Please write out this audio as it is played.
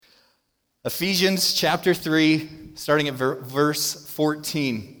Ephesians chapter 3, starting at verse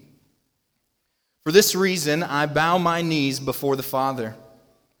 14. For this reason I bow my knees before the Father,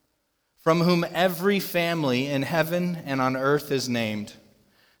 from whom every family in heaven and on earth is named,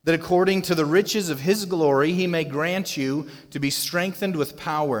 that according to the riches of his glory he may grant you to be strengthened with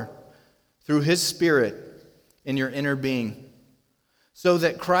power through his Spirit in your inner being, so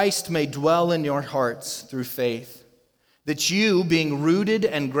that Christ may dwell in your hearts through faith, that you, being rooted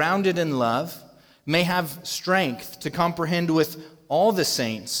and grounded in love, may have strength to comprehend with all the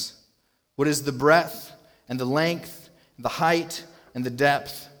saints what is the breadth and the length, the height and the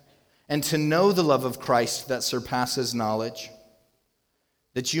depth, and to know the love of Christ that surpasses knowledge,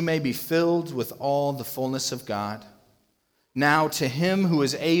 that you may be filled with all the fullness of God. Now to him who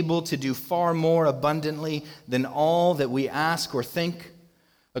is able to do far more abundantly than all that we ask or think,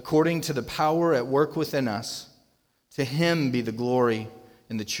 according to the power at work within us, to him be the glory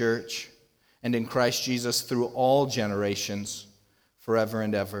in the church and in Christ Jesus through all generations, forever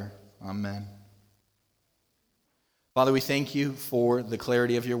and ever. Amen. Father, we thank you for the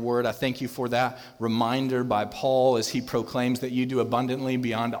clarity of your word. I thank you for that reminder by Paul as he proclaims that you do abundantly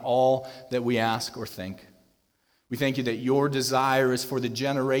beyond all that we ask or think. We thank you that your desire is for the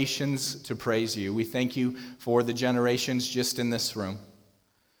generations to praise you. We thank you for the generations just in this room.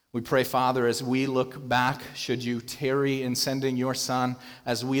 We pray, Father, as we look back, should you tarry in sending your Son,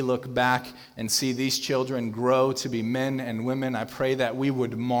 as we look back and see these children grow to be men and women, I pray that we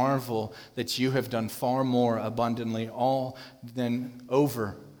would marvel that you have done far more abundantly, all than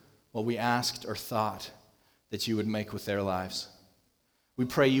over what we asked or thought that you would make with their lives. We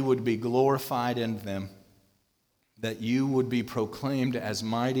pray you would be glorified in them, that you would be proclaimed as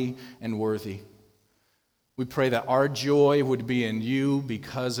mighty and worthy. We pray that our joy would be in you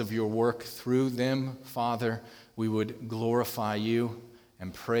because of your work through them. Father, we would glorify you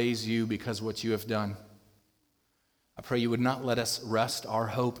and praise you because of what you have done. I pray you would not let us rest our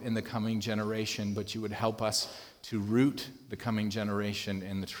hope in the coming generation, but you would help us to root the coming generation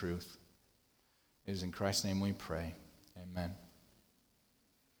in the truth. It is in Christ's name we pray. Amen.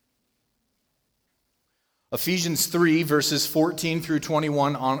 Ephesians 3, verses 14 through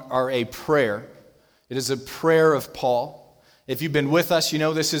 21 are a prayer. It is a prayer of Paul. If you've been with us, you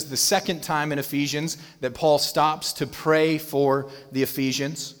know this is the second time in Ephesians that Paul stops to pray for the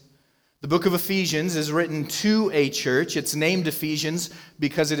Ephesians. The book of Ephesians is written to a church. It's named Ephesians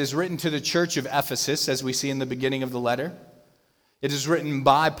because it is written to the church of Ephesus, as we see in the beginning of the letter. It is written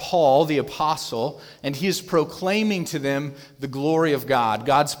by Paul, the apostle, and he is proclaiming to them the glory of God,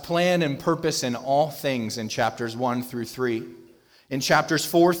 God's plan and purpose in all things in chapters 1 through 3. In chapters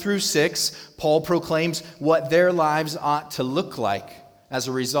 4 through 6, Paul proclaims what their lives ought to look like as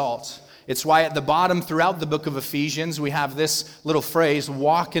a result. It's why at the bottom throughout the book of Ephesians, we have this little phrase,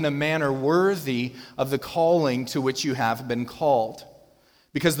 walk in a manner worthy of the calling to which you have been called.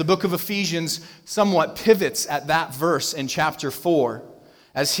 Because the book of Ephesians somewhat pivots at that verse in chapter 4.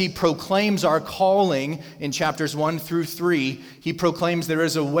 As he proclaims our calling in chapters 1 through 3, he proclaims there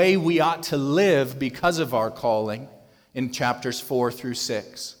is a way we ought to live because of our calling in chapters 4 through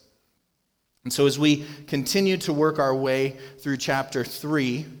 6. And so as we continue to work our way through chapter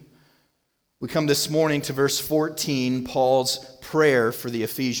 3, we come this morning to verse 14, Paul's prayer for the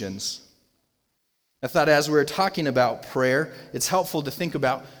Ephesians. I thought as we were talking about prayer, it's helpful to think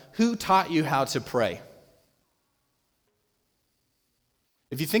about who taught you how to pray.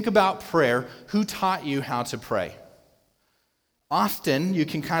 If you think about prayer, who taught you how to pray? Often you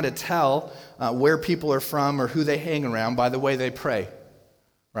can kind of tell where people are from or who they hang around by the way they pray,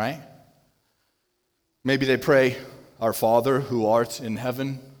 right? Maybe they pray, "Our Father who art in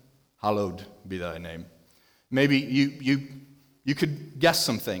heaven, hallowed be thy name." Maybe you could guess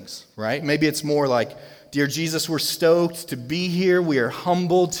some things, right? Maybe it's more like, "Dear Jesus, we're stoked to be here. We are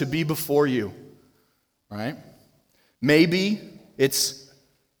humbled to be before you," right? Maybe it's,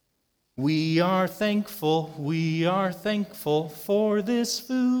 we are thankful for this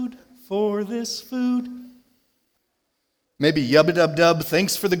food, Maybe yubba-dub-dub,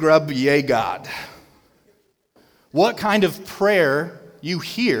 thanks for the grub, yay God. What kind of prayer you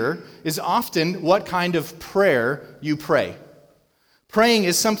hear is often what kind of prayer you pray. Praying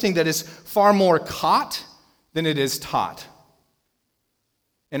is something that is far more caught than it is taught.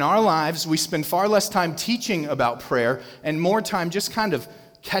 In our lives, we spend far less time teaching about prayer and more time just kind of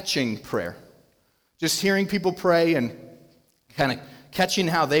catching prayer. Just hearing people pray and kind of catching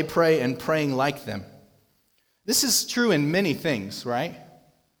how they pray and praying like them. This is true in many things, right?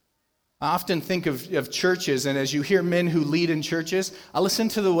 I often think of churches, and as you hear men who lead in churches, I listen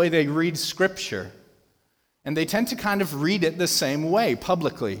to the way they read Scripture. And they tend to kind of read it the same way,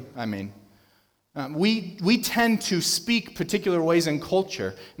 publicly, We tend to speak particular ways in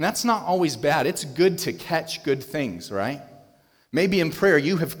culture, and that's not always bad. It's good to catch good things, right? Maybe in prayer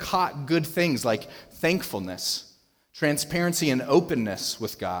you have caught good things like thankfulness, transparency and openness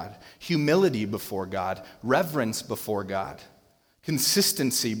with God, humility before God, reverence before God,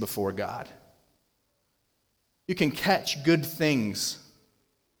 consistency before God. You can catch good things,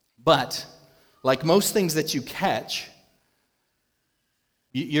 but like most things that you catch,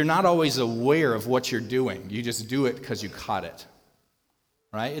 you're not always aware of what you're doing. You just do it because you caught it,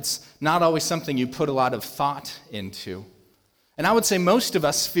 right? It's not always something you put a lot of thought into. And I would say most of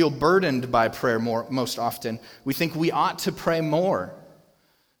us feel burdened by prayer most often. We think we ought to pray more.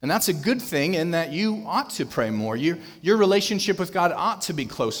 And that's a good thing in that you ought to pray more. Your relationship with God ought to be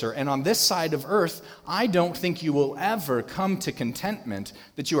closer. And on this side of earth, I don't think you will ever come to contentment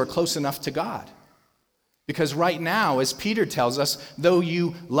that you are close enough to God. Because right now, as Peter tells us, though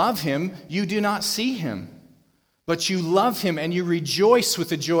you love him, you do not see him. But you love him and you rejoice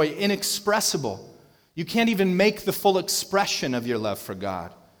with a joy inexpressible. You can't even make the full expression of your love for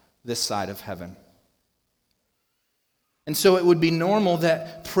God this side of heaven. And so it would be normal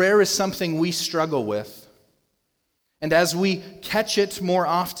that prayer is something we struggle with. And as we catch it more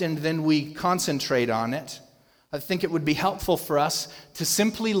often than we concentrate on it, I think it would be helpful for us to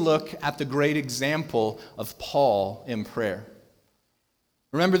simply look at the great example of Paul in prayer.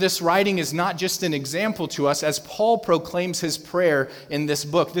 Remember, this writing is not just an example to us as Paul proclaims his prayer in this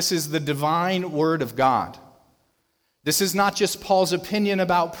book. This is the divine word of God. This is not just Paul's opinion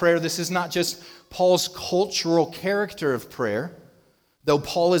about prayer. This is not just Paul's cultural character of prayer, though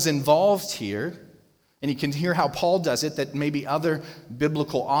Paul is involved here, and you can hear how Paul does it that maybe other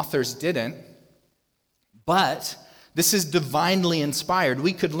biblical authors didn't. But this is divinely inspired.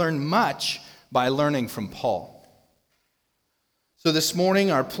 We could learn much by learning from Paul. So this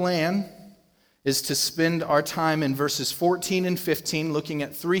morning, our plan is to spend our time in verses 14 and 15 looking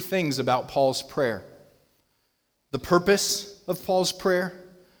at three things about Paul's prayer: the purpose of Paul's prayer,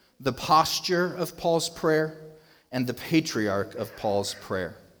 the posture of Paul's prayer, and the patriarch of Paul's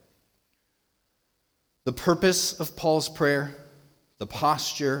prayer. The purpose of Paul's prayer, the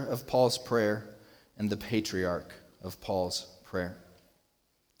posture of Paul's prayer, and the patriarch of Paul's prayer.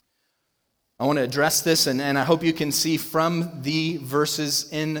 I want to address this, and I hope you can see from the verses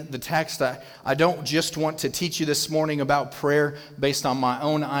in the text. I don't just want to teach you this morning about prayer based on my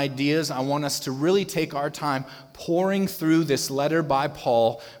own ideas. I want us to really take our time pouring through this letter by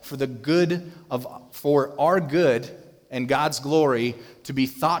Paul for our good and God's glory to be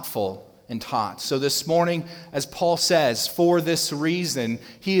thoughtful and taught. So this morning, as Paul says, for this reason,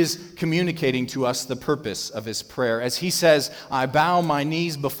 he is communicating to us the purpose of his prayer. As he says, I bow my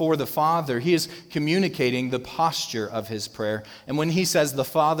knees before the Father, he is communicating the posture of his prayer. And when he says the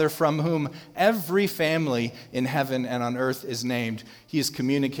Father from whom every family in heaven and on earth is named, he is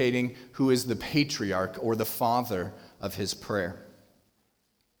communicating who is the patriarch or the father of his prayer.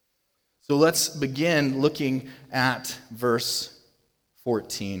 So let's begin looking at verse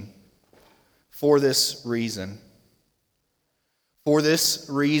 14. For this reason. For this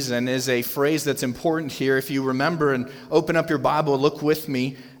reason is a phrase that's important here. If you remember and open up your Bible, look with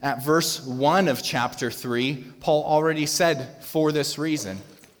me at verse 1 of chapter 3. Paul already said, for this reason.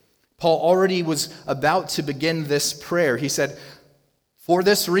 Paul already was about to begin this prayer. He said, for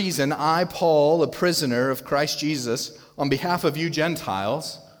this reason, I, Paul, a prisoner of Christ Jesus, on behalf of you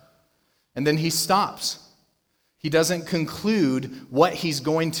Gentiles. And then he stops. He doesn't conclude what he's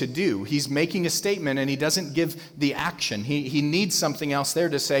going to do. He's making a statement and he doesn't give the action. He needs something else there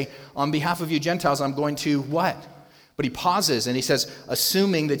to say, on behalf of you Gentiles, I'm going to what? But he pauses and he says,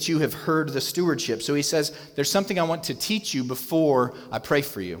 assuming that you have heard the stewardship. So he says, there's something I want to teach you before I pray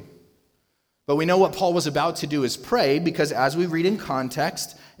for you. But we know what Paul was about to do is pray, because as we read in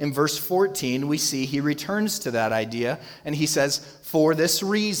context, in verse 14, we see he returns to that idea and he says, for this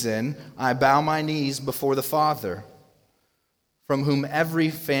reason, I bow my knees before the Father, from whom every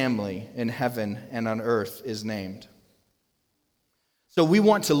family in heaven and on earth is named. So we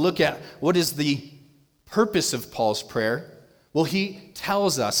want to look at what is the purpose of Paul's prayer. Well, he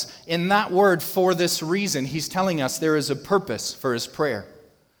tells us in that word, for this reason, he's telling us there is a purpose for his prayer.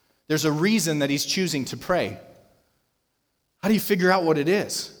 There's a reason that he's choosing to pray. How do you figure out what it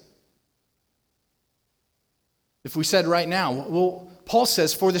is? If we said right now, well, Paul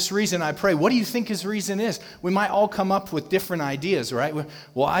says, for this reason I pray. What do you think his reason is? We might all come up with different ideas, right?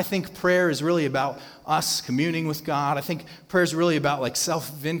 Well, I think prayer is really about us communing with God. I think prayer is really about like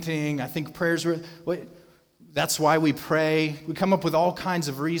self-venting. I think prayer is that's why we pray. We come up with all kinds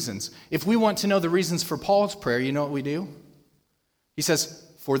of reasons. If we want to know the reasons for Paul's prayer, you know what we do? He says,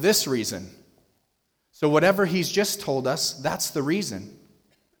 for this reason. So whatever he's just told us, that's the reason.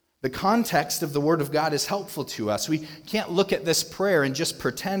 The context of the Word of God is helpful to us. We can't look at this prayer and just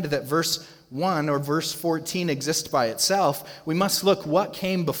pretend that verse 1 or verse 14 exists by itself. We must look what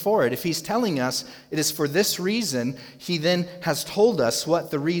came before it. If he's telling us it is for this reason, he then has told us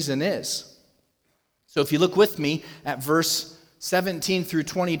what the reason is. So if you look with me at verse 17 through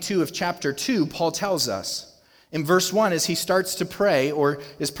 22 of chapter 2, Paul tells us. In verse 1, as he starts to pray or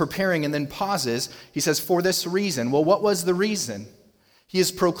is preparing and then pauses, he says, for this reason. Well, what was the reason? He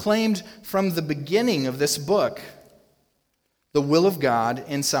has proclaimed from the beginning of this book the will of God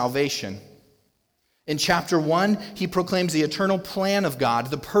in salvation. In chapter 1, he proclaims the eternal plan of God,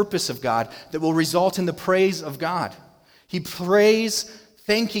 the purpose of God that will result in the praise of God. He prays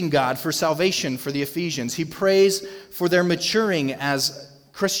thanking God for salvation for the Ephesians. He prays for their maturing as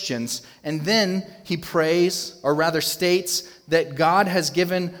Christians. And then he prays, or rather states, that God has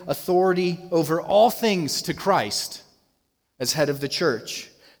given authority over all things to Christ as head of the church.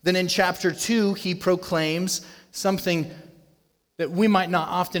 Then in chapter 2, he proclaims something that we might not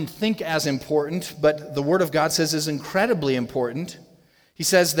often think as important, but the Word of God says is incredibly important. He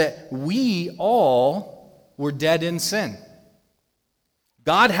says that we all were dead in sin.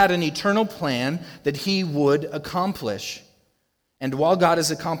 God had an eternal plan that he would accomplish. And while God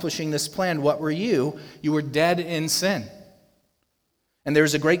is accomplishing this plan, what were you? You were dead in sin. And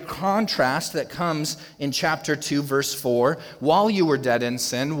there's a great contrast that comes in chapter 2, verse 4. While you were dead in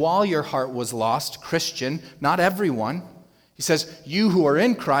sin, while your heart was lost, Christian, not everyone, he says, you who are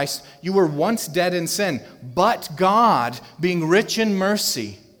in Christ, you were once dead in sin, but God, being rich in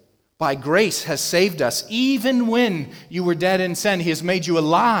mercy, by grace has saved us. Even when you were dead in sin, he has made you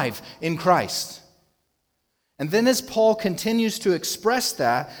alive in Christ. And then as Paul continues to express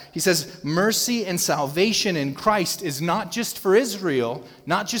that, he says, mercy and salvation in Christ is not just for Israel,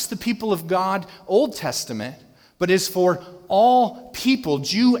 not just the people of God, Old Testament, but is for all people,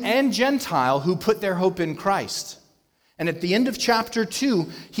 Jew and Gentile, who put their hope in Christ. And at the end of chapter 2,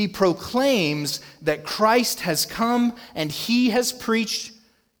 he proclaims that Christ has come and he has preached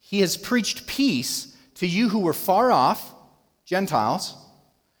peace to you who were far off, Gentiles,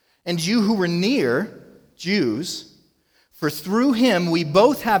 and you who were near, Jews, for through him we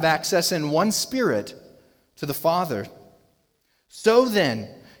both have access in one Spirit to the Father. So then,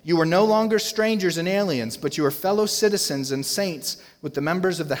 you are no longer strangers and aliens, but you are fellow citizens and saints with the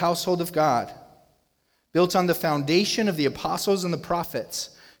members of the household of God, built on the foundation of the apostles and the prophets,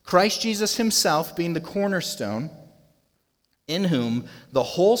 Christ Jesus himself being the cornerstone, in whom the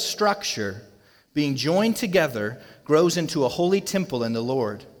whole structure, being joined together, grows into a holy temple in the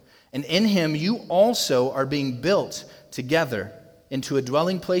Lord. And in him you also are being built together into a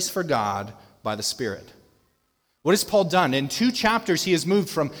dwelling place for God by the Spirit. What has Paul done? In 2 chapters, he has moved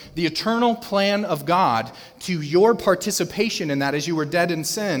from the eternal plan of God to your participation in that as you were dead in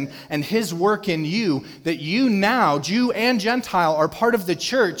sin, and his work in you, that you now, Jew and Gentile, are part of the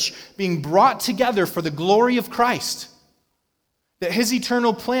church being brought together for the glory of Christ. That his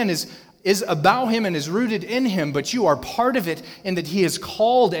eternal plan is about him and is rooted in him, but you are part of it in that he has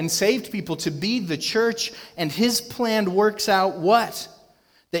called and saved people to be the church, and his plan works out what?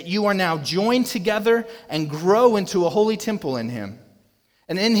 That you are now joined together and grow into a holy temple in him.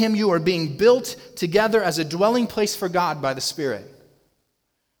 And in him you are being built together as a dwelling place for God by the Spirit.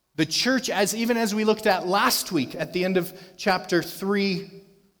 The church, even as we looked at last week at the end of chapter 3,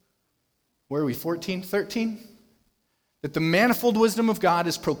 where are we, 14, 13? That the manifold wisdom of God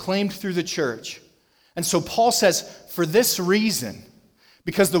is proclaimed through the church. And so Paul says, for this reason,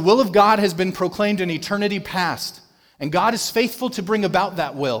 because the will of God has been proclaimed in eternity past, and God is faithful to bring about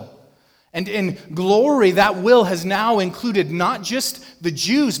that will. And in glory, that will has now included not just the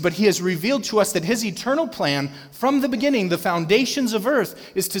Jews, but he has revealed to us that his eternal plan from the beginning, the foundations of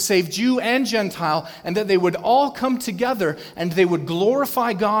earth, is to save Jew and Gentile, and that they would all come together and they would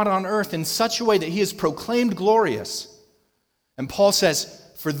glorify God on earth in such a way that he is proclaimed glorious. And Paul says,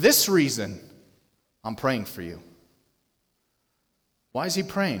 for this reason, I'm praying for you. Why is he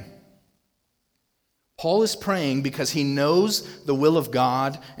praying? Paul is praying because he knows the will of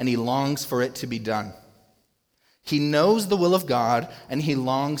God and he longs for it to be done. He knows the will of God and he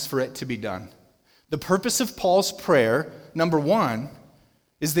longs for it to be done. The purpose of Paul's prayer, number one,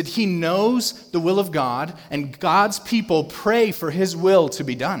 is that he knows the will of God and God's people pray for his will to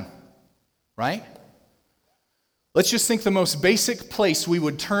be done. Right? Let's just think the most basic place we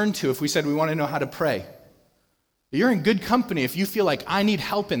would turn to if we said we want to know how to pray. You're in good company if you feel like I need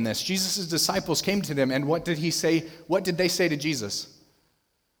help in this. Jesus' disciples came to him, and what did he say? What did they say to Jesus?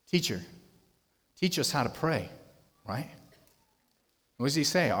 Teacher, teach us how to pray, right? What does he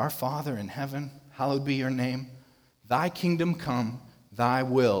say? Our Father in heaven, hallowed be your name. Thy kingdom come, thy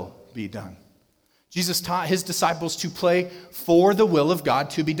will be done. Jesus taught his disciples to pray for the will of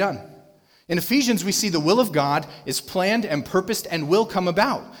God to be done. In Ephesians, we see the will of God is planned and purposed and will come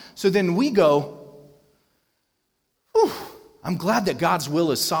about. So then we go, whew, I'm glad that God's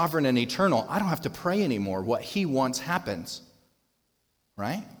will is sovereign and eternal. I don't have to pray anymore. What he wants happens.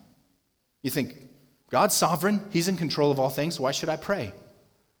 Right? You think, God's sovereign. He's in control of all things. Why should I pray?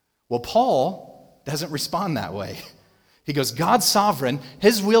 Well, Paul doesn't respond that way. He goes, God's sovereign.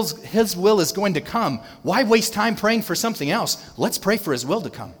 His will is going to come. Why waste time praying for something else? Let's pray for his will to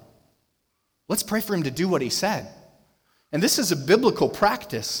come. Let's pray for him to do what he said. And this is a biblical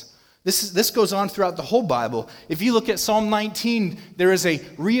practice. This goes on throughout the whole Bible. If you look at Psalm 19, there is a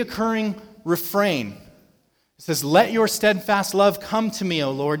reoccurring refrain. It says, let your steadfast love come to me,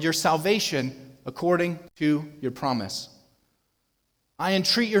 O Lord, your salvation according to your promise. I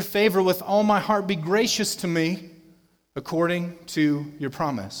entreat your favor with all my heart. Be gracious to me according to your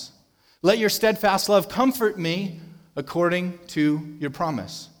promise. Let your steadfast love comfort me according to your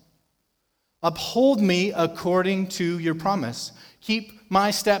promise. Uphold me according to your promise. Keep my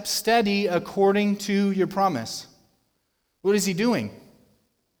steps steady according to your promise. What is he doing?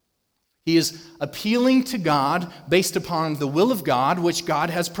 He is appealing to God based upon the will of God, which God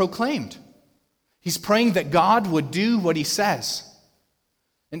has proclaimed. He's praying that God would do what he says.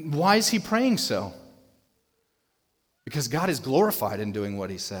 And why is he praying so? Because God is glorified in doing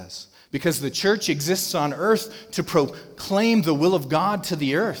what he says. Because the church exists on earth to proclaim the will of God to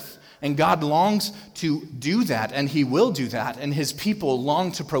the earth. And God longs to do that, and he will do that, and his people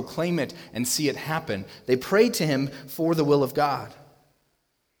long to proclaim it and see it happen. They pray to him for the will of God.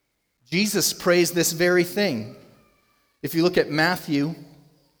 Jesus prays this very thing. If you look at Matthew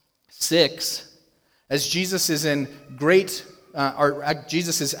 6, as Jesus is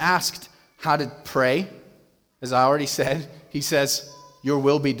Jesus is asked how to pray, as I already said, he says, your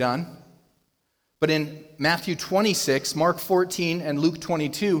will be done. But in Matthew 26, Mark 14, and Luke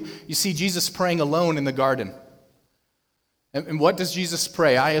 22, you see Jesus praying alone in the garden. And what does Jesus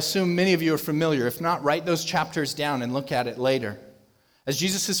pray? I assume many of you are familiar. If not, write those chapters down and look at it later. As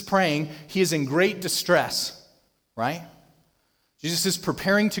Jesus is praying, he is in great distress, right? Jesus is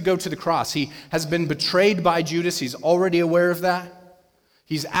preparing to go to the cross. He has been betrayed by Judas. He's already aware of that.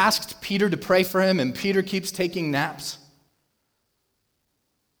 He's asked Peter to pray for him, and Peter keeps taking naps.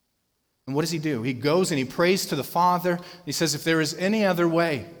 And what does he do? He goes and he prays to the Father. He says, if there is any other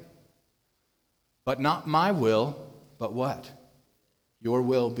way, but not my will, but what? Your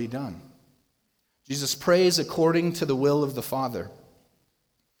will be done. Jesus prays according to the will of the Father.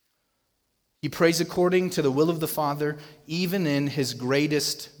 He prays according to the will of the Father, even in his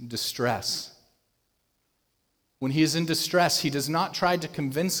greatest distress. When he is in distress, he does not try to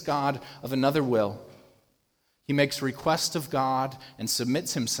convince God of another will. He makes request of God and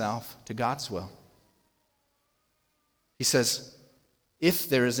submits himself to God's will. He says, if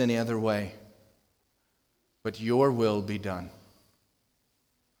there is any other way, but your will be done.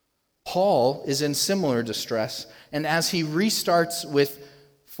 Paul is in similar distress, and as he restarts with,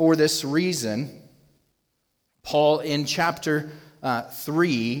 for this reason, Paul in chapter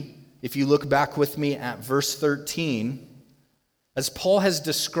 3, if you look back with me at verse 13, as Paul has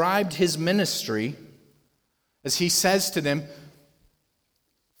described his ministry, as he says to them,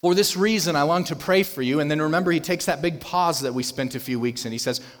 for this reason I long to pray for you. And then remember, he takes that big pause that we spent a few weeks in. He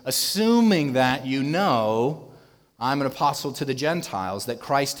says, assuming that you know I'm an apostle to the Gentiles, that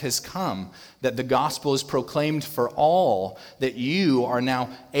Christ has come, that the gospel is proclaimed for all, that you are now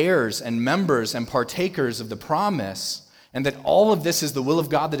heirs and members and partakers of the promise, and that all of this is the will of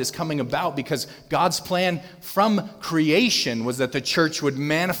God that is coming about because God's plan from creation was that the church would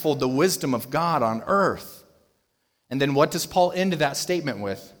manifold the wisdom of God on earth. And then what does Paul end that statement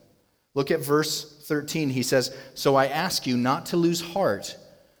with? Look at verse 13. He says, so I ask you not to lose heart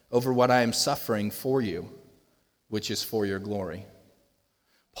over what I am suffering for you, which is for your glory.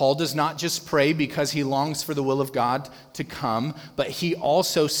 Paul does not just pray because he longs for the will of God to come, but he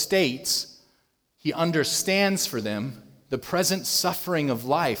also states, he understands for them, the present suffering of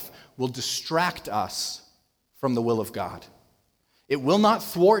life will distract us from the will of God. It will not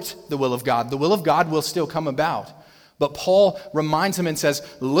thwart the will of God. The will of God will still come about. But Paul reminds him and says,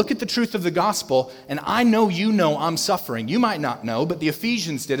 look at the truth of the gospel, and I know you know I'm suffering. You might not know, but the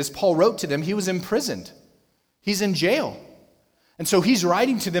Ephesians did. As Paul wrote to them, he was imprisoned. He's in jail. And so he's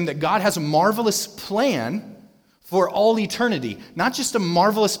writing to them that God has a marvelous plan for all eternity. Not just a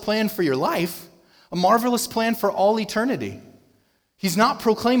marvelous plan for your life, a marvelous plan for all eternity. He's not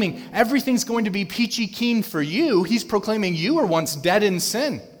proclaiming everything's going to be peachy keen for you. He's proclaiming you were once dead in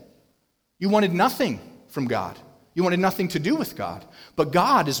sin. You wanted nothing from God. You wanted nothing to do with God. But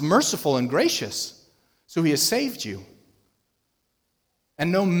God is merciful and gracious, so he has saved you.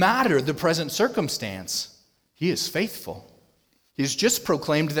 And no matter the present circumstance, he is faithful. He has just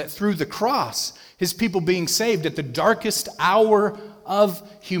proclaimed that through the cross, his people being saved at the darkest hour of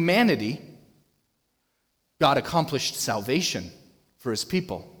humanity, God accomplished salvation for his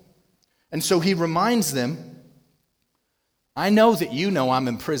people. And so he reminds them, I know that you know I'm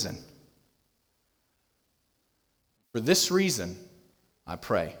in prison. For this reason, I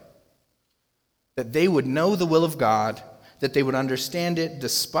pray, that they would know the will of God, that they would understand it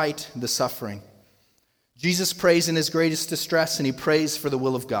despite the suffering. Jesus prays in his greatest distress, and he prays for the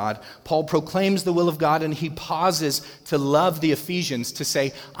will of God. Paul proclaims the will of God, and he pauses to love the Ephesians, to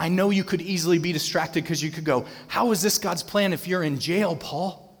say, I know you could easily be distracted because you could go, how is this God's plan if you're in jail,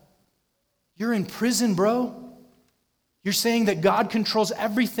 Paul? You're in prison, bro. You're saying that God controls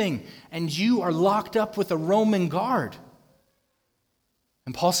everything, and you are locked up with a Roman guard.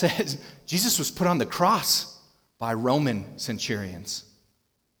 And Paul says, Jesus was put on the cross by Roman centurions.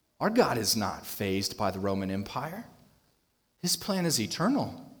 Our God is not fazed by the Roman Empire. His plan is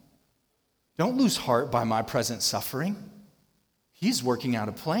eternal. Don't lose heart by my present suffering. He's working out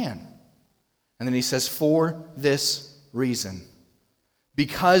a plan. And then he says, for this reason.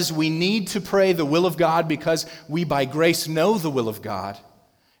 Because we need to pray the will of God, because we by grace know the will of God,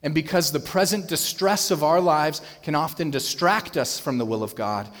 and because the present distress of our lives can often distract us from the will of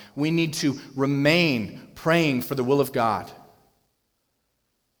God, we need to remain praying for the will of God.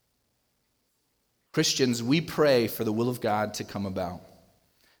 Christians, we pray for the will of God to come about.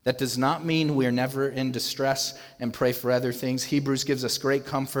 That does not mean we are never in distress and pray for other things. Hebrews gives us great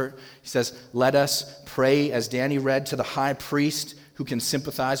comfort. He says, let us pray, as Danny read, to the high priest who can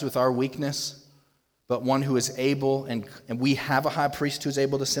sympathize with our weakness, but one who is able, and we have a high priest who is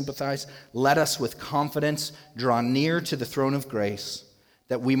able to sympathize. Let us with confidence draw near to the throne of grace,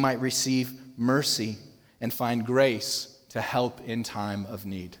 that we might receive mercy and find grace to help in time of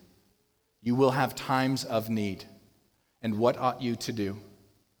need. You will have times of need. And what ought you to do?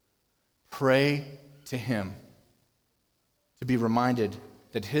 Pray to him to be reminded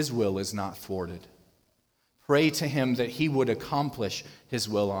that his will is not thwarted. Pray to him that he would accomplish his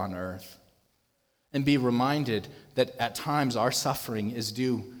will on earth. And be reminded that at times our suffering is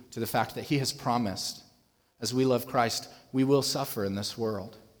due to the fact that he has promised, as we love Christ, we will suffer in this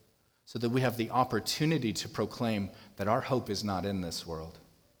world, so that we have the opportunity to proclaim that our hope is not in this world.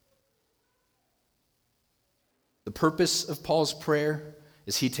 The purpose of Paul's prayer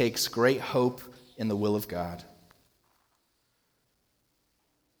is he takes great hope in the will of God.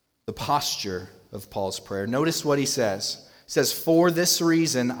 The posture of Paul's prayer. Notice what he says. He says, for this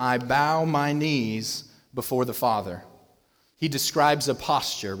reason I bow my knees before the Father. He describes a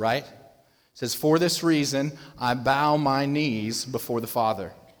posture, right? He says, for this reason I bow my knees before the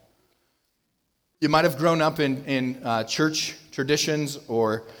Father. You might have grown up in church traditions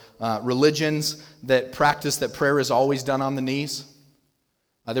or religions that practice that prayer is always done on the knees.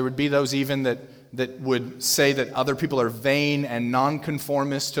 There would be those even that would say that other people are vain and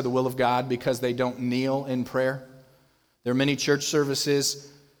nonconformist to the will of God because they don't kneel in prayer. There are many church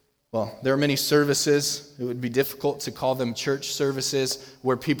services, there are many services, it would be difficult to call them church services,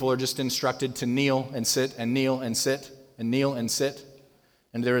 where people are just instructed to kneel and sit and kneel and sit and kneel and sit.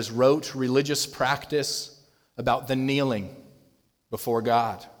 And there is rote religious practice about the kneeling before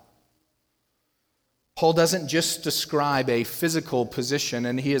God. Paul doesn't just describe a physical position,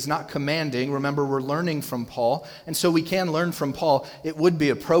 and he is not commanding. Remember, we're learning from Paul, and so we can learn from Paul. It would be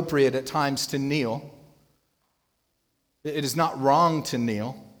appropriate at times to kneel. It is not wrong to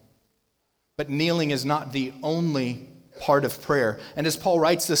kneel, but kneeling is not the only part of prayer. And as Paul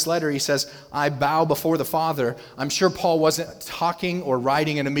writes this letter, he says, I bow before the Father. I'm sure Paul wasn't talking or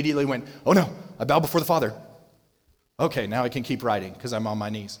writing and immediately went, oh no, I bow before the Father. Okay, now I can keep writing because I'm on my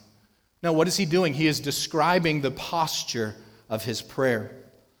knees. No, what is he doing? He is describing the posture of his prayer.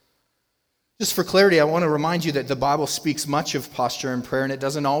 Just for clarity, I want to remind you that the Bible speaks much of posture in prayer, and it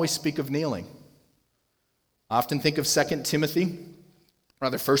doesn't always speak of kneeling. I often think of 1 Timothy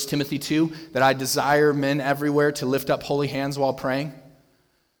 2, that I desire men everywhere to lift up holy hands while praying.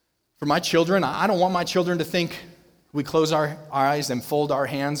 For my children, I don't want my children to think we close our eyes and fold our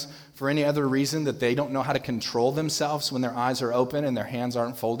hands for any other reason that they don't know how to control themselves when their eyes are open and their hands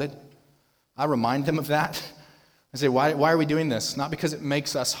aren't folded. I remind them of that. I say, why are we doing this? Not because it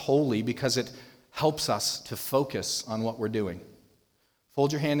makes us holy, because it helps us to focus on what we're doing.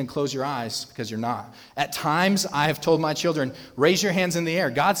 Fold your hand and close your eyes because you're not. At times, I have told my children, raise your hands in the air.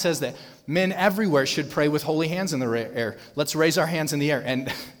 God says that men everywhere should pray with holy hands in the air. Let's raise our hands in the air.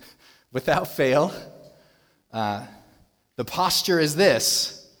 And without fail, the posture is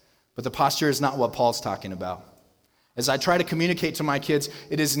this, but the posture is not what Paul's talking about. As I try to communicate to my kids,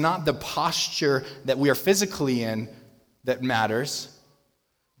 it is not the posture that we are physically in that matters.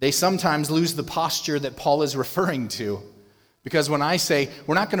 They sometimes lose the posture that Paul is referring to. Because when I say,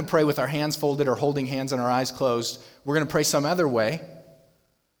 we're not going to pray with our hands folded or holding hands and our eyes closed, we're going to pray some other way,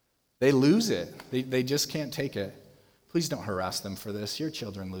 they lose it. They just can't take it. Please don't harass them for this. Your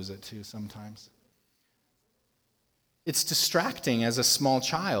children lose it too sometimes. It's distracting as a small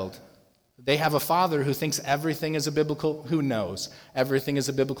child. They have a father who thinks everything is a biblical, who knows, everything is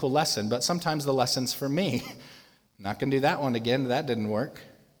a biblical lesson, but sometimes the lesson's for me. I'm not going to do that one again. That didn't work.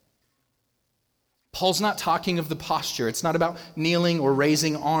 Paul's not talking of the posture. It's not about kneeling or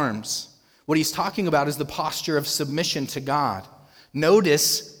raising arms. What he's talking about is the posture of submission to God.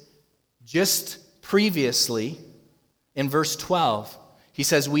 Notice, just previously, in verse 12, he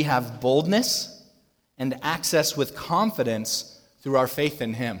says, we have boldness and access with confidence through our faith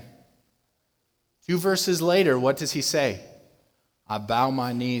in him. 2 verses later, what does he say? I bow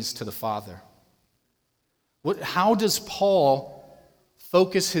my knees to the Father. How does Paul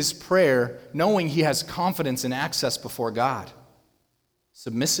focus his prayer knowing he has confidence and access before God?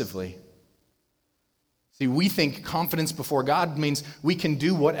 Submissively. See, we think confidence before God means we can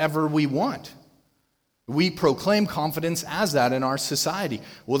do whatever we want. We proclaim confidence as that in our society.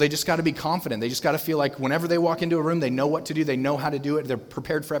 Well, they just got to be confident. They just got to feel like whenever they walk into a room, they know what to do, they know how to do it, they're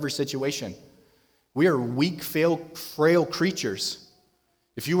prepared for every situation. We are weak, frail creatures.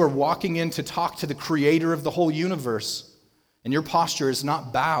 If you are walking in to talk to the creator of the whole universe, and your posture is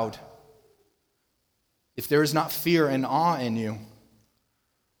not bowed, if there is not fear and awe in you,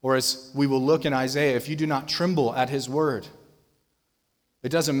 or as we will look in Isaiah, if you do not tremble at his word, it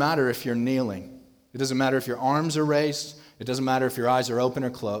doesn't matter if you're kneeling. It doesn't matter if your arms are raised. It doesn't matter if your eyes are open or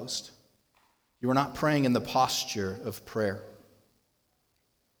closed. You are not praying in the posture of prayer.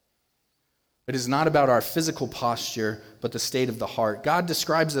 It is not about our physical posture, but the state of the heart. God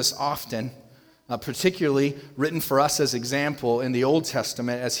describes this often, particularly written for us as example in the Old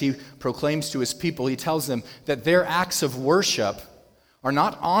Testament as he proclaims to his people. He tells them that their acts of worship are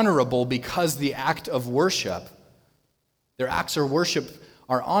not honorable because the act of worship. Their acts of worship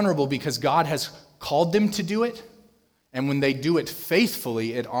are honorable because God has called them to do it, and when they do it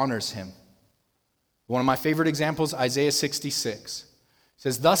faithfully, it honors him. One of my favorite examples, Isaiah 66. It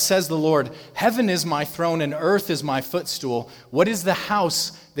says, thus says the Lord, heaven is my throne and earth is my footstool. What is the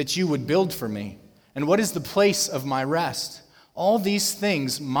house that you would build for me? And what is the place of my rest? All these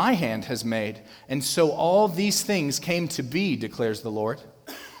things my hand has made, and so all these things came to be, declares the Lord.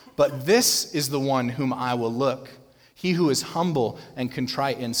 But this is the one whom I will look, he who is humble and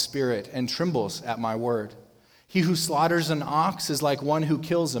contrite in spirit and trembles at my word. He who slaughters an ox is like one who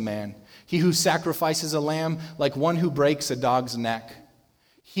kills a man. He who sacrifices a lamb like one who breaks a dog's neck.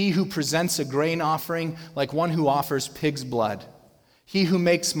 He who presents a grain offering like one who offers pig's blood. He who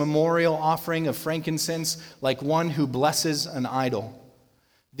makes memorial offering of frankincense like one who blesses an idol.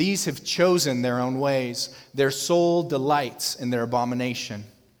 These have chosen their own ways. Their soul delights in their abomination.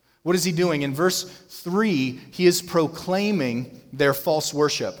 What is he doing? In verse 3, he is proclaiming their false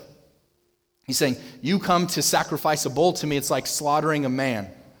worship. He's saying, you come to sacrifice a bull to me, it's like slaughtering a man.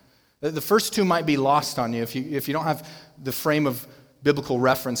 The first two might be lost on you if you don't have the frame of biblical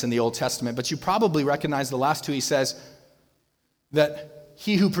reference in the Old Testament, but you probably recognize the last two. He says that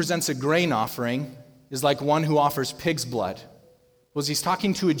he who presents a grain offering is like one who offers pig's blood. Was he's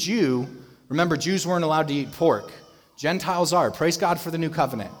talking to a Jew? Remember, Jews weren't allowed to eat pork. Gentiles are. Praise God for the new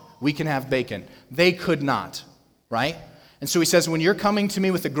covenant. We can have bacon. They could not, right? And so he says, when you're coming to me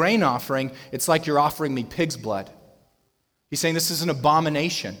with a grain offering, it's like you're offering me pig's blood. He's saying this is an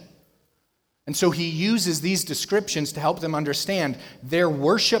abomination. And so he uses these descriptions to help them understand their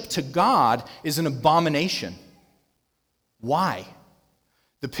worship to God is an abomination. Why?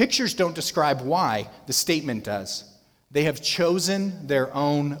 The pictures don't describe why, the statement does. They have chosen their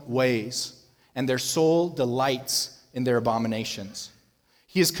own ways, and their soul delights in their abominations.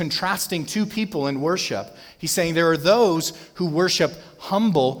 He is contrasting two people in worship. He's saying there are those who worship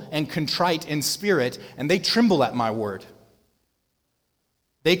humble and contrite in spirit, and they tremble at my word.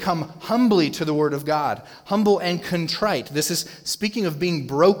 They come humbly to the word of God, humble and contrite. This is speaking of being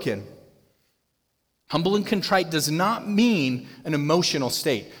broken. Humble and contrite does not mean an emotional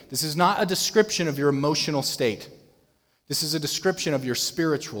state. This is not a description of your emotional state. This is a description of your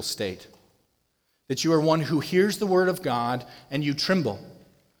spiritual state. that you are one who hears the word of God and you tremble.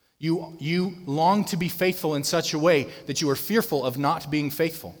 You long to be faithful in such a way that you are fearful of not being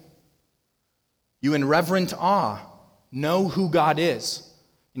faithful. You in reverent awe know who God is,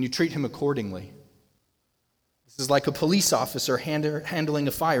 and you treat him accordingly. This is like a police officer handling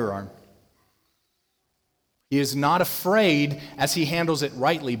a firearm. He is not afraid as he handles it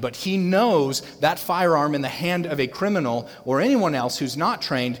rightly, but he knows that firearm in the hand of a criminal or anyone else who's not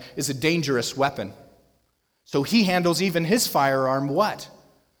trained is a dangerous weapon. So he handles even his firearm what?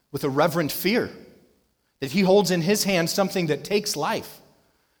 With a reverent fear, that he holds in his hand something that takes life.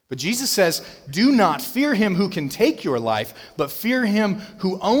 But Jesus says, do not fear him who can take your life, but fear him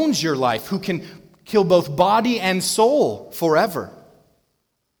who owns your life, who can kill both body and soul forever.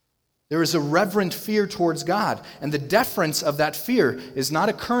 There is a reverent fear towards God, and the deference of that fear is not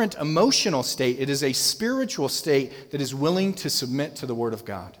a current emotional state. It is a spiritual state that is willing to submit to the Word of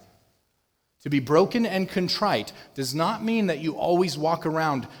God. To be broken and contrite does not mean that you always walk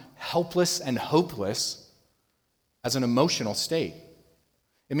around helpless and hopeless as an emotional state.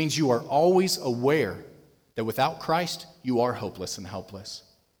 It means you are always aware that without Christ, you are hopeless and helpless.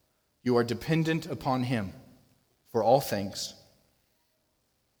 You are dependent upon Him for all things.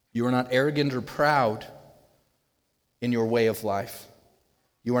 You are not arrogant or proud in your way of life.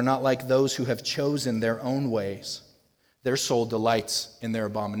 You are not like those who have chosen their own ways. Their soul delights in their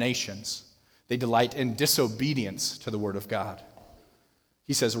abominations. They delight in disobedience to the word of God.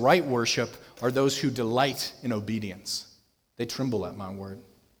 He says, right worship are those who delight in obedience. They tremble at my word.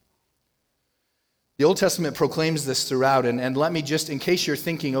 The Old Testament proclaims this throughout, and let me just, in case you're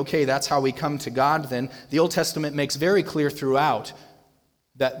thinking, okay, that's how we come to God then, the Old Testament makes very clear throughout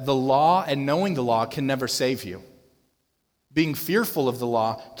that the law and knowing the law can never save you. Being fearful of the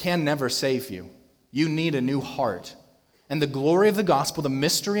law can never save you. You need a new heart. And the glory of the gospel, the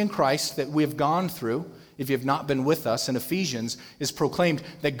mystery in Christ that we have gone through, if you have not been with us in Ephesians, is proclaimed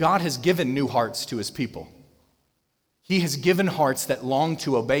that God has given new hearts to his people. He has given hearts that long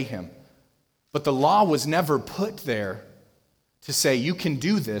to obey him. But the law was never put there to say, you can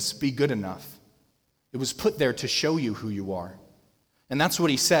do this, be good enough. It was put there to show you who you are. And that's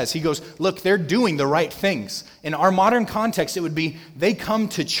what he says. He goes, look, they're doing the right things. In our modern context, it would be they come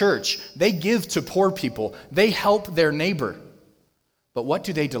to church, they give to poor people, they help their neighbor. But what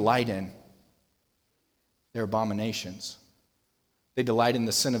do they delight in? Their abominations. They delight in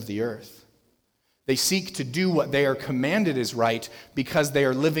the sin of the earth. They seek to do what they are commanded is right because they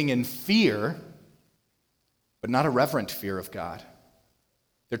are living in fear, but not a reverent fear of God.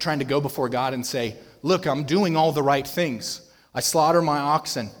 They're trying to go before God and say, look, I'm doing all the right things. I slaughter my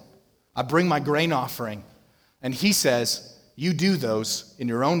oxen. I bring my grain offering. And he says, you do those in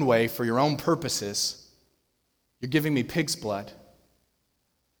your own way for your own purposes. You're giving me pig's blood.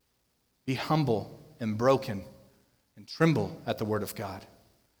 Be humble and broken and tremble at the word of God.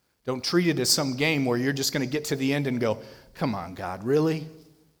 Don't treat it as some game where you're just going to get to the end and go, come on, God, really?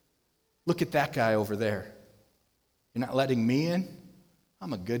 Look at that guy over there. You're not letting me in?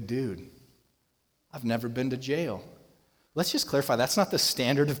 I'm a good dude. I've never been to jail. Let's just clarify, that's not the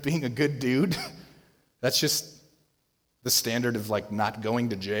standard of being a good dude. That's just the standard of not going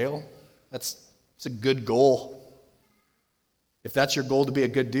to jail. It's a good goal. If that's your goal to be a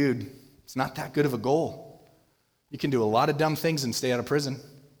good dude, it's not that good of a goal. You can do a lot of dumb things and stay out of prison.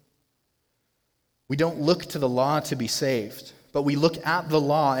 We don't look to the law to be saved, but we look at the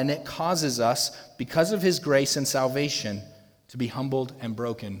law and it causes us, because of his grace and salvation, to be humbled and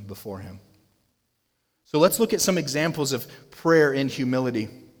broken before him. So let's look at some examples of prayer in humility.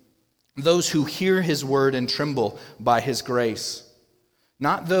 Those who hear his word and tremble by his grace.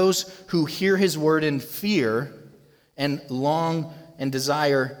 Not those who hear his word in fear and long and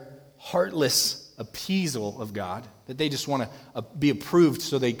desire heartless appeasal of God, that they just want to be approved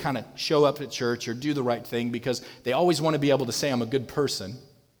so they kind of show up at church or do the right thing because they always want to be able to say, I'm a good person.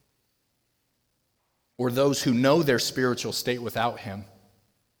 Or those who know their spiritual state without him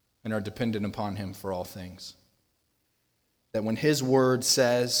and are dependent upon him for all things. That when his word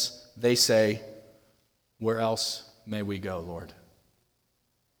says, they say, where else may we go, Lord?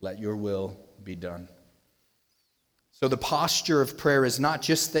 Let your will be done. So the posture of prayer is not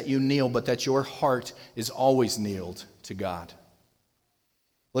just that you kneel, but that your heart is always kneeled to God.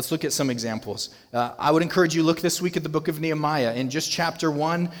 Let's look at some examples. I would encourage you, look this week at the book of Nehemiah. In just chapter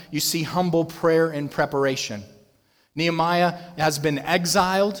 1, you see humble prayer and preparation. Nehemiah has been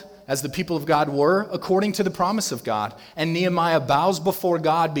exiled. as the people of God were, according to the promise of God. And Nehemiah bows before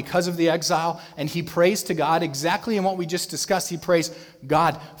God because of the exile, and he prays to God exactly in what we just discussed. He prays,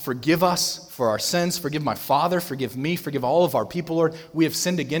 God, forgive us for our sins, forgive my father, forgive me, forgive all of our people, Lord. We have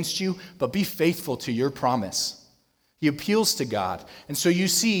sinned against you, but be faithful to your promise. He appeals to God. And so you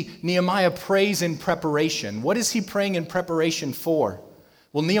see, Nehemiah prays in preparation. What is he praying in preparation for?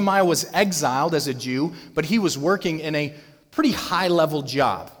 Well, Nehemiah was exiled as a Jew, but he was working in a pretty high-level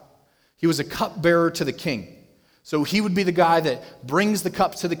job. He was a cupbearer to the king. So he would be the guy that brings the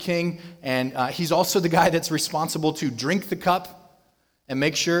cup to the king, and he's also the guy that's responsible to drink the cup and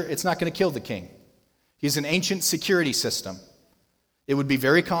make sure it's not going to kill the king. He's an ancient security system. It would be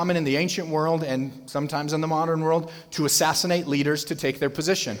very common in the ancient world and sometimes in the modern world to assassinate leaders to take their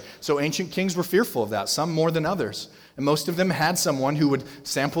position. So ancient kings were fearful of that, some more than others. And most of them had someone who would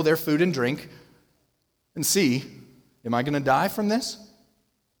sample their food and drink and see, am I going to die from this?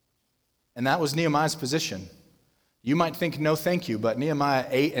 And that was Nehemiah's position. You might think, no thank you, but Nehemiah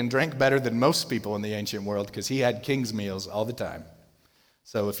ate and drank better than most people in the ancient world because he had king's meals all the time.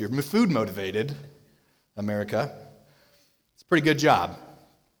 So if you're food motivated, America, it's a pretty good job.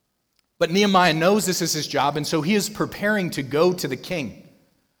 But Nehemiah knows this is his job, and so he is preparing to go to the king.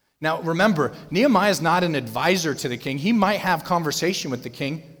 Now remember, Nehemiah is not an advisor to the king. He might have conversation with the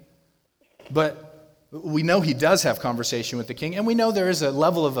king, but we know he does have conversation with the king, and we know there is a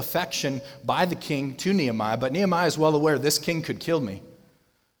level of affection by the king to Nehemiah, but Nehemiah is well aware this king could kill me.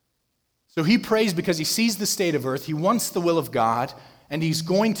 So he prays because he sees the state of earth, he wants the will of God, and he's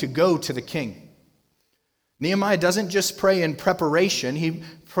going to go to the king. Nehemiah doesn't just pray in preparation, he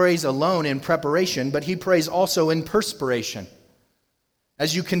prays alone in preparation, but he prays also in perspiration.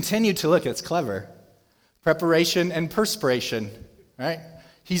 As you continue to look, it's clever. Preparation and perspiration, right?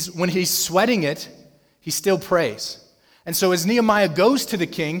 When he's sweating it, he still prays. And so as Nehemiah goes to the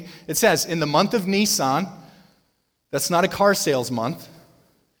king, it says, in the month of Nisan, that's not a car sales month,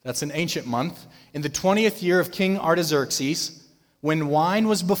 that's an ancient month, in the 20th year of King Artaxerxes, when wine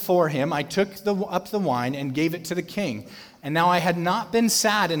was before him, I took up the wine and gave it to the king. And now I had not been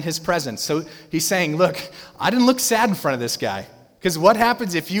sad in his presence. So he's saying, look, I didn't look sad in front of this guy. Because what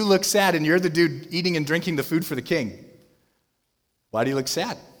happens if you look sad and you're the dude eating and drinking the food for the king? Why do you look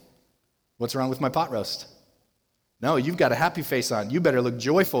sad? What's wrong with my pot roast? No, you've got a happy face on. You better look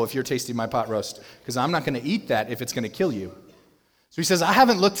joyful if you're tasting my pot roast, because I'm not going to eat that if it's going to kill you. So he says, I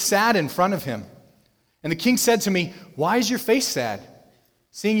haven't looked sad in front of him. And the king said to me, why is your face sad?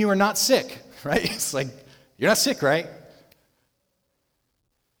 Seeing you are not sick, right? It's like, you're not sick, right?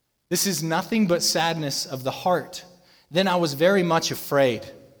 This is nothing but sadness of the heart. Then I was very much afraid.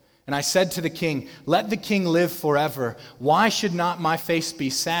 And I said to the king, let the king live forever. Why should not my face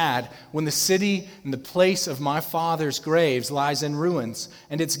be sad when the city and the place of my father's graves lies in ruins,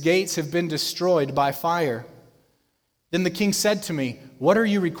 and its gates have been destroyed by fire? Then the king said to me, what are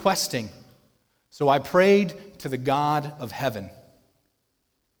you requesting? So I prayed to the God of heaven.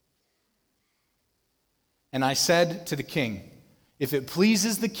 And I said to the king, if it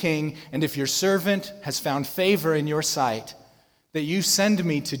pleases the king, and if your servant has found favor in your sight, that you send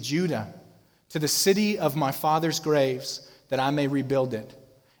me to Judah, to the city of my father's graves, that I may rebuild it.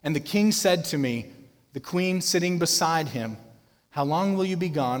 And the king said to me, the queen sitting beside him, how long will you be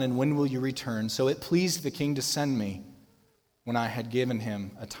gone, and when will you return? So it pleased the king to send me when I had given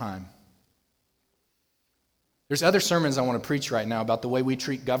him a time. There's other sermons I want to preach right now about the way we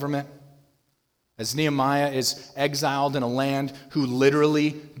treat government. As Nehemiah is exiled in a land who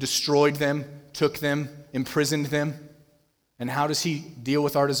literally destroyed them, took them, imprisoned them. And how does he deal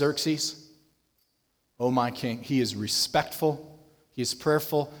with Artaxerxes? Oh, my king, he is respectful, he is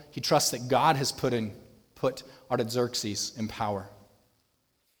prayerful, he trusts that God has put Artaxerxes in power.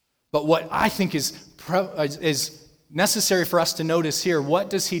 But what I think is necessary for us to notice here, what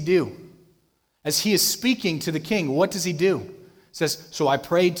does he do? As he is speaking to the king, what does he do? It says, so I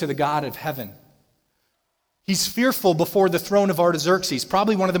prayed to the God of heaven. He's fearful before the throne of Artaxerxes,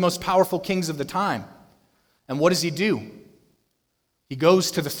 probably one of the most powerful kings of the time. And what does he do? He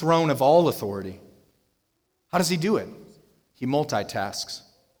goes to the throne of all authority. How does he do it? He multitasks.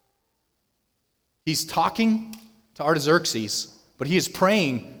 He's talking to Artaxerxes, but he is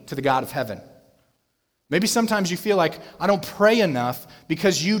praying to the God of heaven. Maybe sometimes you feel like, I don't pray enough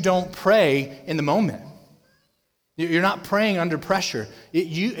because you don't pray in the moment. You're not praying under pressure.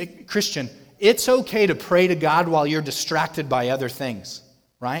 Christian, it's okay to pray to God while you're distracted by other things,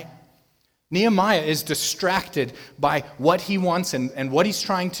 right? Nehemiah is distracted by what he wants and what he's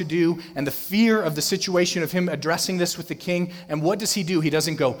trying to do and the fear of the situation of him addressing this with the king. And what does he do? He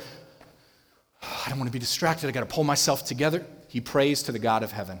doesn't go, I don't want to be distracted. I got to pull myself together. He prays to the God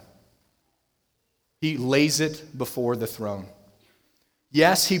of heaven. He lays it before the throne.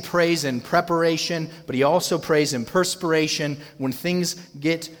 Yes, he prays in preparation, but he also prays in perspiration. When things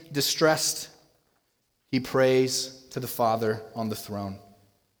get distressed, he prays to the Father on the throne.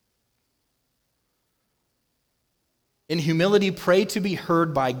 In humility, pray to be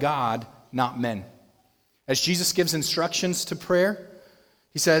heard by God, not men. As Jesus gives instructions to prayer,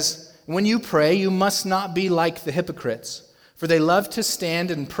 he says, when you pray, you must not be like the hypocrites, for they love to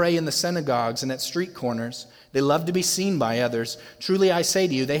stand and pray in the synagogues and at street corners. They love to be seen by others. Truly I say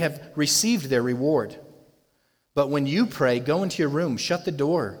to you, they have received their reward. But when you pray, go into your room, shut the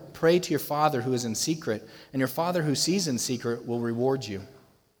door, pray to your Father who is in secret, and your Father who sees in secret will reward you.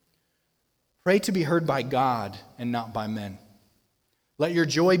 Pray to be heard by God and not by men. Let your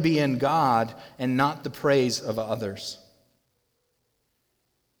joy be in God and not the praise of others.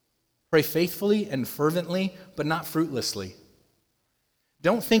 Pray faithfully and fervently, but not fruitlessly.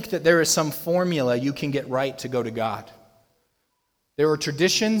 Don't think that there is some formula you can get right to go to God. There are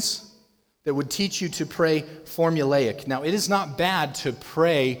traditions that would teach you to pray formulaic. Now, it is not bad to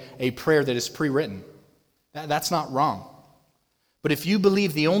pray a prayer that is pre-written. That's not wrong. But if you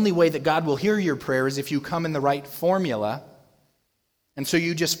believe the only way that God will hear your prayer is if you come in the right formula, and so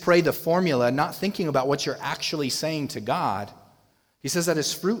you just pray the formula, not thinking about what you're actually saying to God, he says that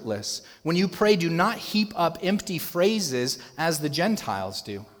is fruitless. When you pray, do not heap up empty phrases as the Gentiles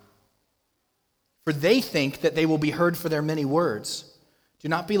do. For they think that they will be heard for their many words. Do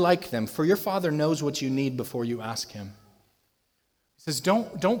not be like them, for your Father knows what you need before you ask him. He says,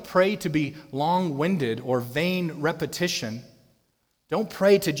 don't pray to be long-winded or vain repetition. Don't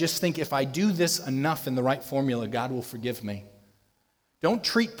pray to just think, if I do this enough in the right formula, God will forgive me. Don't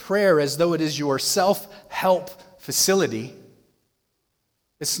treat prayer as though it is your self-help facility.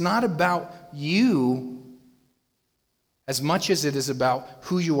 It's not about you as much as it is about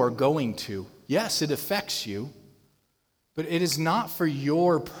who you are going to. Yes, it affects you, but it is not for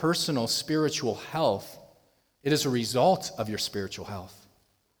your personal spiritual health. It is a result of your spiritual health.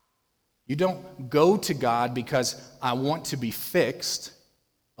 You don't go to God because I want to be fixed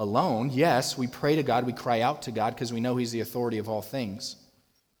alone. Yes, we pray to God, we cry out to God because we know he's the authority of all things.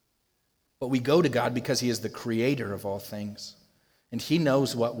 But we go to God because he is the creator of all things. And he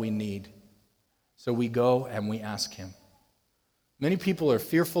knows what we need. So we go and we ask him. Many people are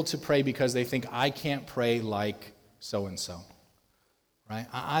fearful to pray because they think, I can't pray like so-and-so. Right?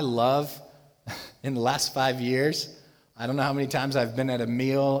 I love, in the last 5 years, I don't know how many times I've been at a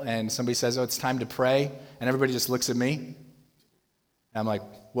meal and somebody says, oh, it's time to pray. And everybody just looks at me. And I'm like,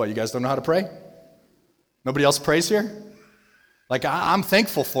 what, you guys don't know how to pray? Nobody else prays here? Like, I'm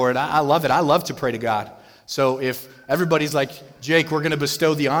thankful for it. I love it. I love to pray to God. So if everybody's like, Jake, we're going to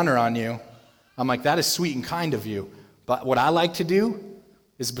bestow the honor on you, I'm like, that is sweet and kind of you. But what I like to do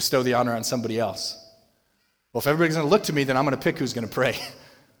is bestow the honor on somebody else. Well, if everybody's going to look to me, then I'm going to pick who's going to pray.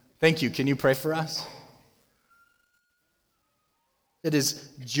 Thank you. Can you pray for us? It is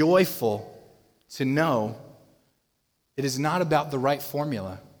joyful to know it is not about the right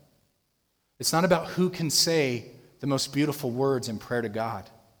formula. It's not about who can say the most beautiful words in prayer to God.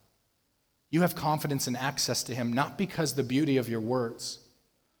 You have confidence and access to him, not because the beauty of your words,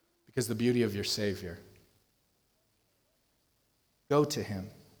 because the beauty of your Savior. Go to him.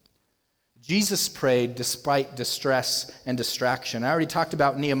 Jesus prayed despite distress and distraction. I already talked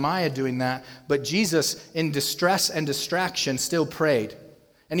about Nehemiah doing that, but Jesus, in distress and distraction, still prayed.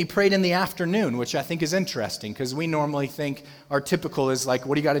 And he prayed in the afternoon, which I think is interesting, because we normally think our typical is like,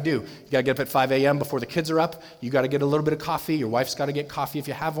 what do you got to do? You got to get up at 5 a.m. before the kids are up. You got to get a little bit of coffee. Your wife's got to get coffee if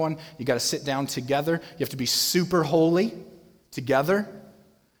you have one. You got to sit down together. You have to be super holy together.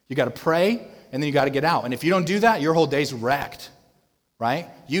 You got to pray, and then you got to get out. And if you don't do that, your whole day's wrecked. Right?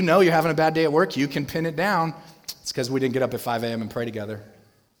 You know you're having a bad day at work. You can pin it down. It's because we didn't get up at 5 a.m. and pray together.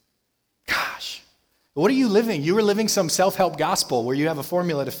 Gosh. What are you living? You were living some self-help gospel where you have a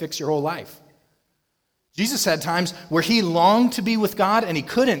formula to fix your whole life. Jesus had times where he longed to be with God and he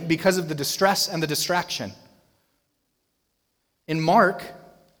couldn't because of the distress and the distraction. In Mark,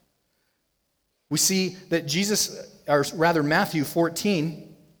 we see that Matthew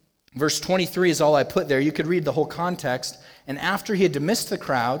 14, verse 23 is all I put there. You could read the whole context. And after he had dismissed the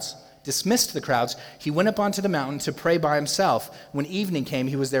crowds, he went up onto the mountain to pray by himself. When evening came,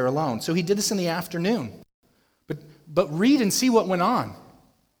 he was there alone. So he did this in the afternoon. But read and see what went on.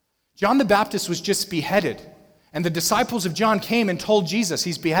 John the Baptist was just beheaded. And the disciples of John came and told Jesus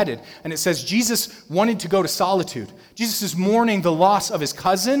he's beheaded. And it says Jesus wanted to go to solitude. Jesus is mourning the loss of his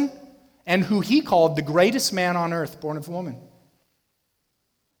cousin and who he called the greatest man on earth, born of a woman.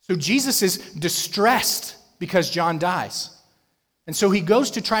 So Jesus is distressed because John dies. And so he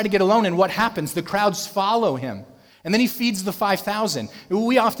goes to try to get alone, and what happens? The crowds follow him. And then he feeds the 5,000.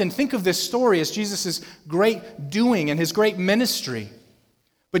 We often think of this story as Jesus' great doing and his great ministry.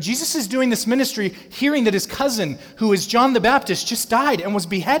 But Jesus is doing this ministry hearing that his cousin, who is John the Baptist, just died and was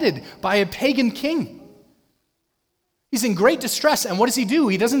beheaded by a pagan king. He's in great distress, and what does he do?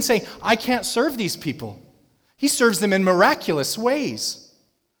 He doesn't say, I can't serve these people. He serves them in miraculous ways.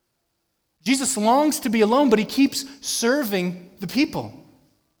 Jesus longs to be alone, but he keeps serving the people.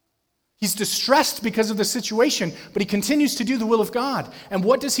 He's distressed because of the situation, but he continues to do the will of God. And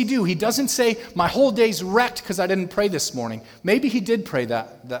what does he do? He doesn't say, my whole day's wrecked because I didn't pray this morning. Maybe he did pray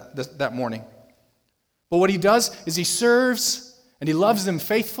that morning. But what he does is he serves and he loves them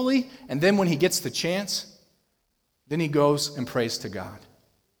faithfully, and then when he gets the chance, then he goes and prays to God.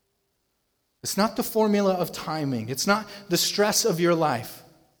 It's not the formula of timing. It's not the stress of your life.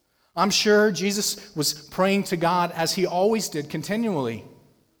 I'm sure Jesus was praying to God as he always did continually.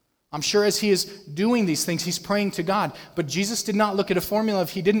 I'm sure as he is doing these things, he's praying to God. But Jesus did not look at a formula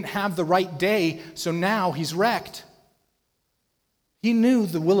if he didn't have the right day, so now he's wrecked. He knew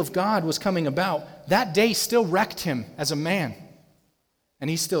the will of God was coming about. That day still wrecked him as a man. And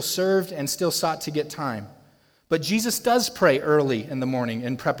he still served and still sought to get time. But Jesus does pray early in the morning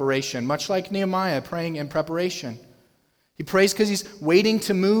in preparation, much like Nehemiah praying in preparation. He prays because he's waiting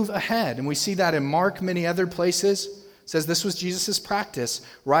to move ahead. And we see that in Mark, many other places. It says this was Jesus' practice.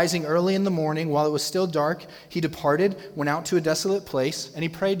 Rising early in the morning while it was still dark, he departed, went out to a desolate place, and he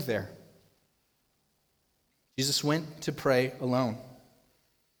prayed there. Jesus went to pray alone.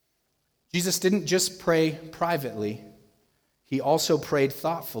 Jesus didn't just pray privately. He also prayed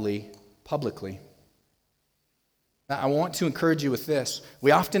thoughtfully, publicly. I want to encourage you with this.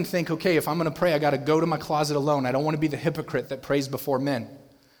 We often think, okay, if I'm going to pray, I got to go to my closet alone. I don't want to be the hypocrite that prays before men.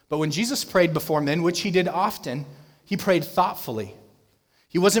 But when Jesus prayed before men, which he did often, he prayed thoughtfully.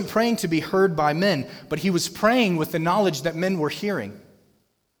 He wasn't praying to be heard by men, but he was praying with the knowledge that men were hearing.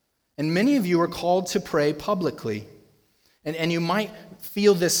 And many of you are called to pray publicly. And you might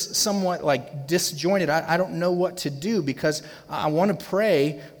feel this somewhat like disjointed. I don't know what to do because I want to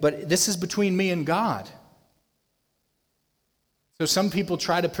pray, but this is between me and God. So some people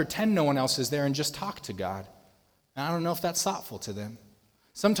try to pretend no one else is there and just talk to God. And I don't know if that's thoughtful to them.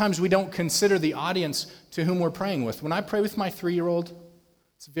 Sometimes we don't consider the audience to whom we're praying with. When I pray with my 3-year-old,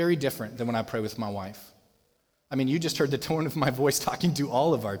 it's very different than when I pray with my wife. I mean, you just heard the tone of my voice talking to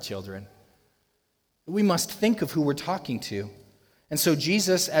all of our children. We must think of who we're talking to. And so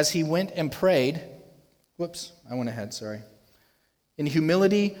Jesus, as he went and prayed, in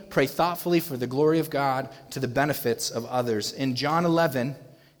humility, pray thoughtfully for the glory of God to the benefits of others. In John 11,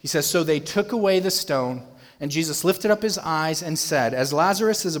 he says, so they took away the stone, and Jesus lifted up his eyes and said, as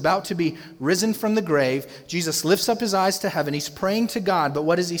Lazarus is about to be risen from the grave, Jesus lifts up his eyes to heaven. He's praying to God, but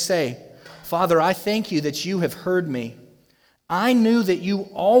what does he say? Father, I thank you that you have heard me. I knew that you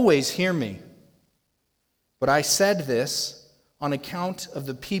always hear me. But I said this on account of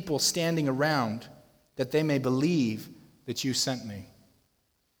the people standing around, that they may believe that you sent me.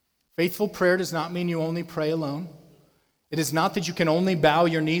 Faithful prayer does not mean you only pray alone. It is not that you can only bow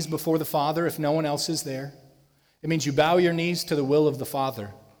your knees before the Father if no one else is there. It means you bow your knees to the will of the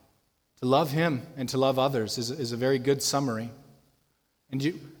Father. To love him and to love others is a very good summary.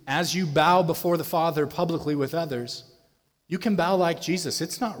 And as you bow before the Father publicly with others, you can bow like Jesus.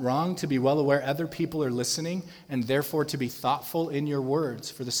 It's not wrong to be well aware other people are listening and therefore to be thoughtful in your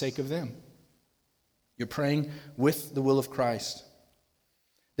words for the sake of them. You're praying with the will of Christ.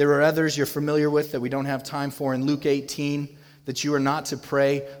 There are others you're familiar with that we don't have time for in Luke 18, that you are not to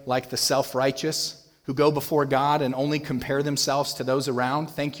pray like the self-righteous who go before God and only compare themselves to those around.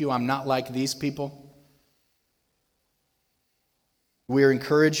 Thank you, I'm not like these people. We are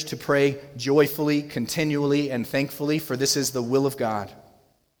encouraged to pray joyfully, continually, and thankfully, for this is the will of God.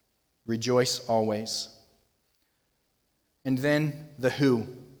 Rejoice always. And then the who.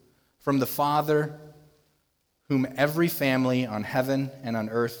 From the Father, whom every family on heaven and on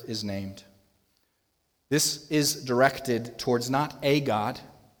earth is named. This is directed towards not a God,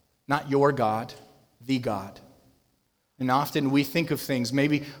 not your God, the God. And often we think of things,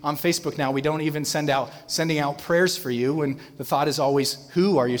 maybe on Facebook now, we don't even sending out prayers for you, and the thought is always,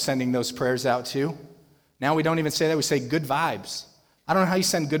 who are you sending those prayers out to? Now we don't even say that, we say good vibes. I don't know how you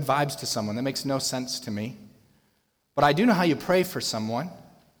send good vibes to someone. That makes no sense to me. But I do know how you pray for someone.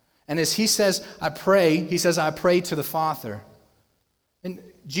 And as he says, I pray, he says, I pray to the Father. And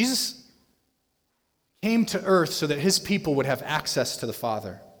Jesus came to earth so that his people would have access to the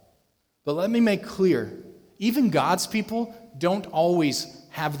Father. But let me make clear, even God's people don't always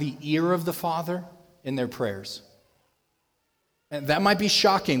have the ear of the Father in their prayers. And that might be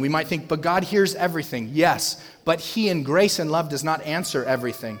shocking. We might think, but God hears everything. Yes, but he in grace and love does not answer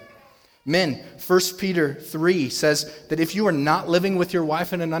everything. Men, 1 Peter 3 says that if you are not living with your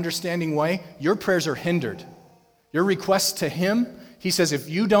wife in an understanding way, your prayers are hindered. Your request to him, he says, if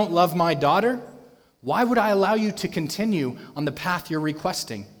you don't love my daughter, why would I allow you to continue on the path you're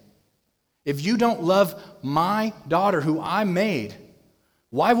requesting? If you don't love my daughter who I made,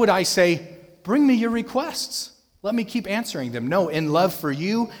 why would I say, bring me your requests? Let me keep answering them. No, in love for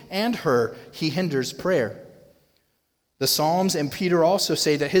you and her, he hinders prayer. The Psalms and Peter also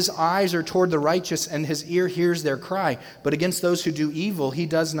say that his eyes are toward the righteous and his ear hears their cry, but against those who do evil, he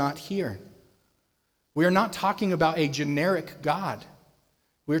does not hear. We are not talking about a generic God.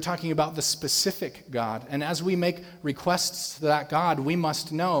 We're talking about the specific God. And as we make requests to that God, we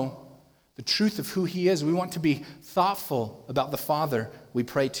must know the truth of who he is. We want to be thoughtful about the Father we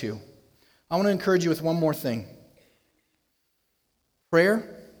pray to. I want to encourage you with one more thing. Prayer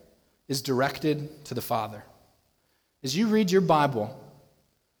is directed to the Father. As you read your Bible,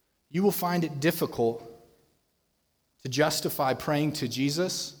 you will find it difficult to justify praying to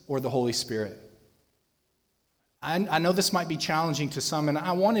Jesus or the Holy Spirit. I know this might be challenging to some, and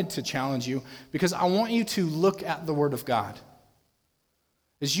I wanted to challenge you because I want you to look at the Word of God.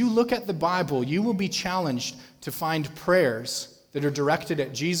 As you look at the Bible, you will be challenged to find prayers that are directed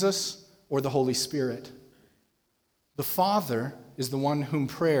at Jesus or the Holy Spirit. The Father is the one whom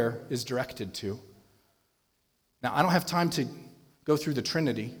prayer is directed to. Now, I don't have time to go through the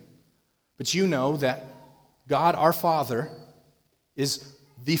Trinity, but you know that God, our Father, is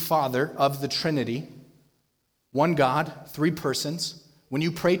the Father of the Trinity. One God, three persons. When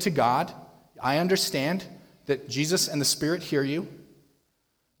you pray to God, I understand that Jesus and the Spirit hear you.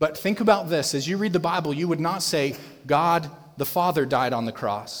 But think about this. As you read the Bible, you would not say, God the Father died on the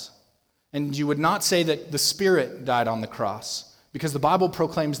cross. And you would not say that the Spirit died on the cross, because the Bible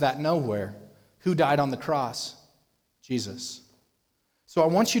proclaims that nowhere. Who died on the cross? Jesus. So I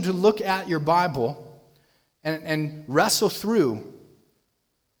want you to look at your Bible and wrestle through,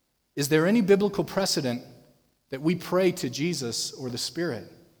 is there any biblical precedent that we pray to Jesus or the Spirit?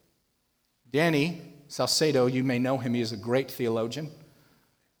 Danny Salcedo, you may know him, he is a great theologian.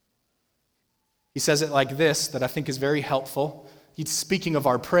 He says it like this, that I think is very helpful. He's speaking of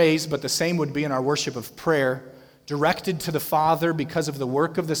our praise, but the same would be in our worship of prayer, directed to the Father because of the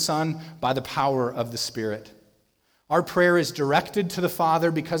work of the Son by the power of the Spirit. Our prayer is directed to the Father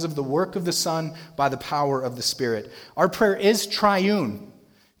because of the work of the Son by the power of the Spirit. Our prayer is triune.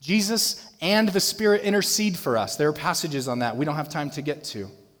 Jesus and the Spirit intercede for us. There are passages on that we don't have time to get to.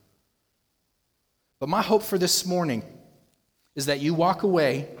 But my hope for this morning is that you walk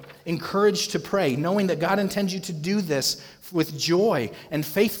away encouraged to pray, knowing that God intends you to do this with joy and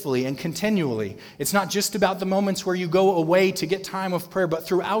faithfully and continually. It's not just about the moments where you go away to get time of prayer, but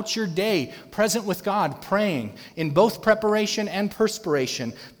throughout your day, present with God, praying in both preparation and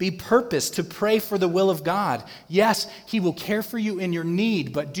perspiration. Be purposed to pray for the will of God. Yes, he will care for you in your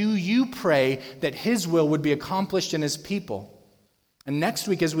need, but do you pray that his will would be accomplished in his people? And next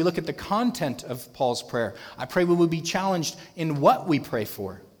week, as we look at the content of Paul's prayer, I pray we will be challenged in what we pray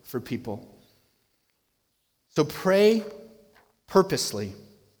for people. So pray purposely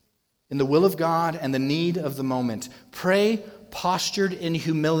in the will of God and the need of the moment. Pray postured in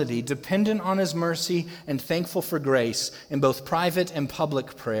humility, dependent on his mercy and thankful for grace in both private and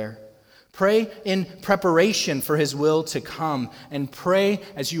public prayer. Pray in preparation for his will to come, and pray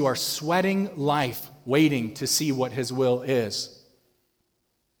as you are sweating life, waiting to see what his will is.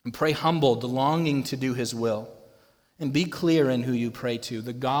 And pray humbled, longing to do his will. And be clear in who you pray to,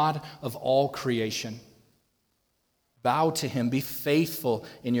 the God of all creation. Bow to him, be faithful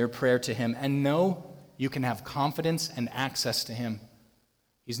in your prayer to him, and know you can have confidence and access to him.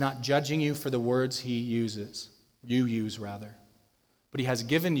 He's not judging you for the words you use, but he has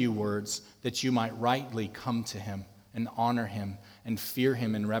given you words that you might rightly come to him and honor him and fear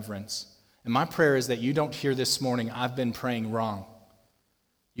him in reverence. And my prayer is that you don't hear this morning, I've been praying wrong.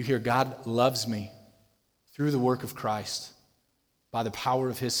 You hear, God loves me. Through the work of Christ, by the power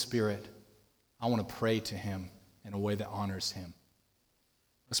of his Spirit, I want to pray to him in a way that honors him.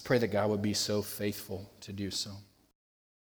 Let's pray that God would be so faithful to do so.